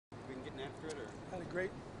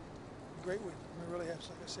great week. We really have.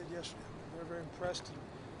 Like I said yesterday, we're very impressed and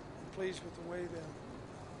pleased with the way the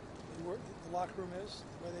locker room is,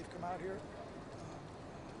 the way they've come out here,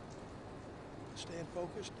 staying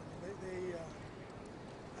focused. I mean,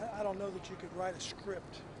 I don't know that you could write a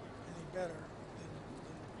script any better than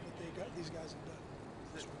what these guys have done.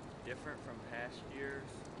 Is it different from past years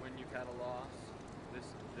when you've had a loss?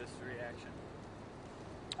 This reaction?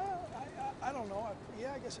 I don't know.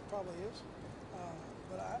 I guess it probably is.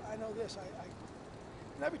 But I know this.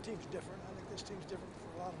 And every team's different. I think this team's different for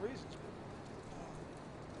a lot of reasons.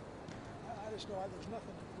 But I just know there's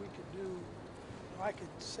nothing that we could do, I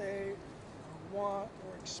could say, or want,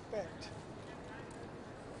 or expect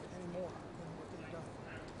any more than what they've done.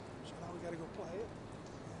 So now we got to go play it.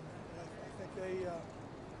 And I think we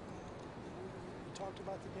talked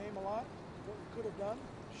about the game a lot, what we could have done,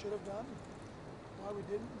 should have done, why we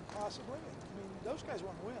didn't, possibly. And, I mean, those guys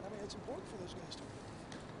want to win. I mean, it's important for those guys to win.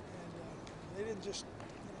 And they didn't just,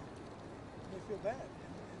 they feel bad.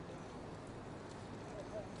 And I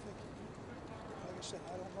think, like I said,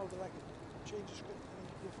 I don't know that I could change the script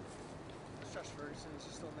any different. Josh Ferguson is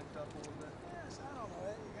just still nicked up a little bit. Yes, I don't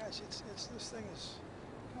know. Guys, this thing is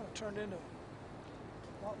kind of turned into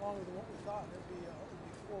a lot longer than what we thought. It'll be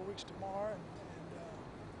 4 weeks tomorrow, and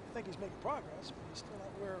I think he's making progress, but he's still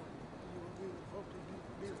not where we would hope to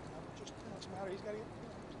be. Just it's a matter. He's got to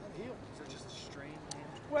heal. Is it just a strain?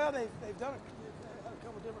 Well, they've had a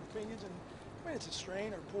couple of different opinions, and I mean it's a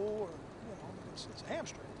strain or pull or it's a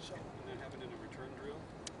hamstring. So. And that happened in a return drill.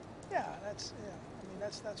 Yeah, that's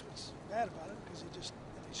what's bad about it, because he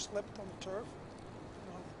slipped on the turf,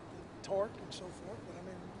 the torque and so forth. But I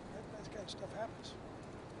mean that kind of stuff happens.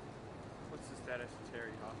 What's the status of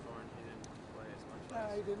Terry Hawthorne? He didn't play as much. No,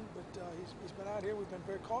 he didn't. But he's been out here. We've been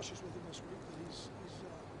very cautious with him this week. But he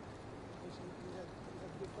had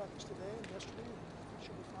a good practice today and yesterday, and he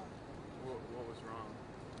should be fine. What was wrong?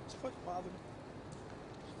 His foot bothered him.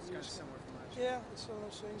 It's kind of similar from last year. Yeah, it's one of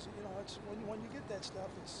those things. It's when you get that stuff.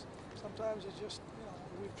 Sometimes it's just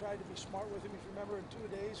we've tried to be smart with him. If you remember, in 2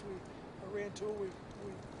 days we ran to him.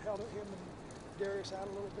 We held him and Darius out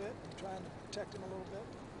a little bit, and trying to protect him a little bit.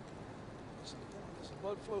 There's a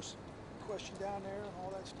blood flow question down there and all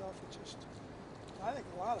that stuff. It's just, I think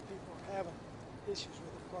a lot of people are having issues with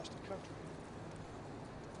it across the country,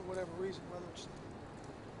 for whatever reason, whether it's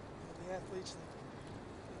the athletes,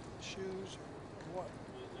 the shoes, or what.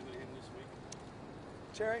 Will you limit him this week?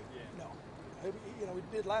 Terry? Yeah. No. We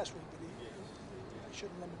did last week, but he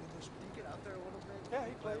shouldn't limit him this Did week. he get out there a little bit? Yeah,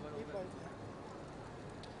 he played. He played.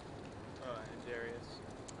 And Darius?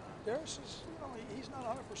 Darius is, he's not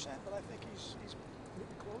 100%, but I think he's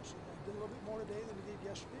getting close. And he did a little bit more today than he did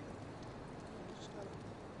yesterday. And we just got to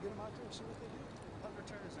get him out there and see what they do. Punt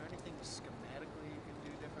return, is there anything schematically you can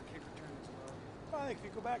do different? Kick return as well? Well, I think if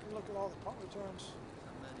you go back and look at all the punt returns,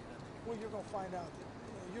 How many then? well, you're going to find out that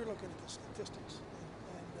you're looking at the statistics.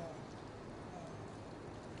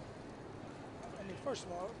 I mean, first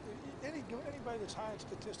of all, anybody that's high in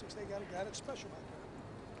statistics, they got a guy that's special back there.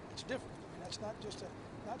 It's different. I mean, that's not just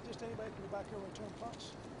anybody can go back here and return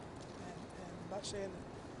punts. And I'm not saying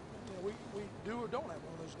that we do or don't have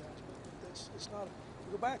one of those guys, but it's not.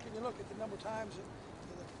 You go back and you look at the number of times that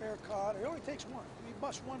the fair caught. It only takes one. You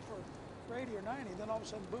bust one for 80 or 90, then all of a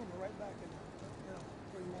sudden, boom, you're right back in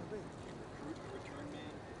where you want to be. Do you recruit a return man?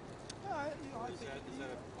 I think. Is that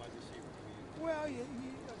a wide receiver? Well,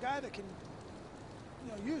 a guy that can.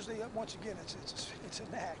 Usually, once again, it's an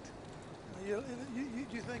act. You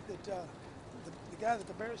think that the guy that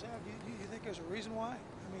the Bears have, you think there's a reason why?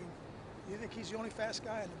 I mean, you think he's the only fast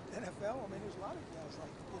guy in the NFL? I mean, there's a lot of guys like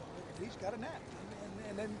he's got a knack.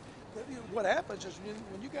 And then what happens is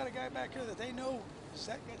when you got a guy back here that they know does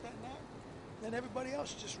that get that knack, then everybody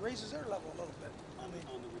else just raises their level a little bit. On the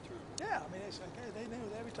return. Yeah, I mean, it's like they knew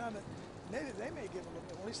that every time that they may give a little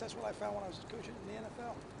bit. Well, at least that's what I found when I was coaching in the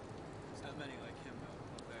NFL. There's not many like him though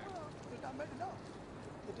up there. Well, there's not many, no.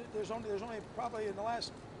 There's only probably in the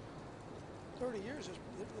last 30 years, there's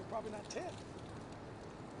probably not 10.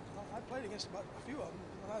 I played against about a few of them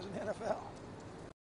when I was in the NFL.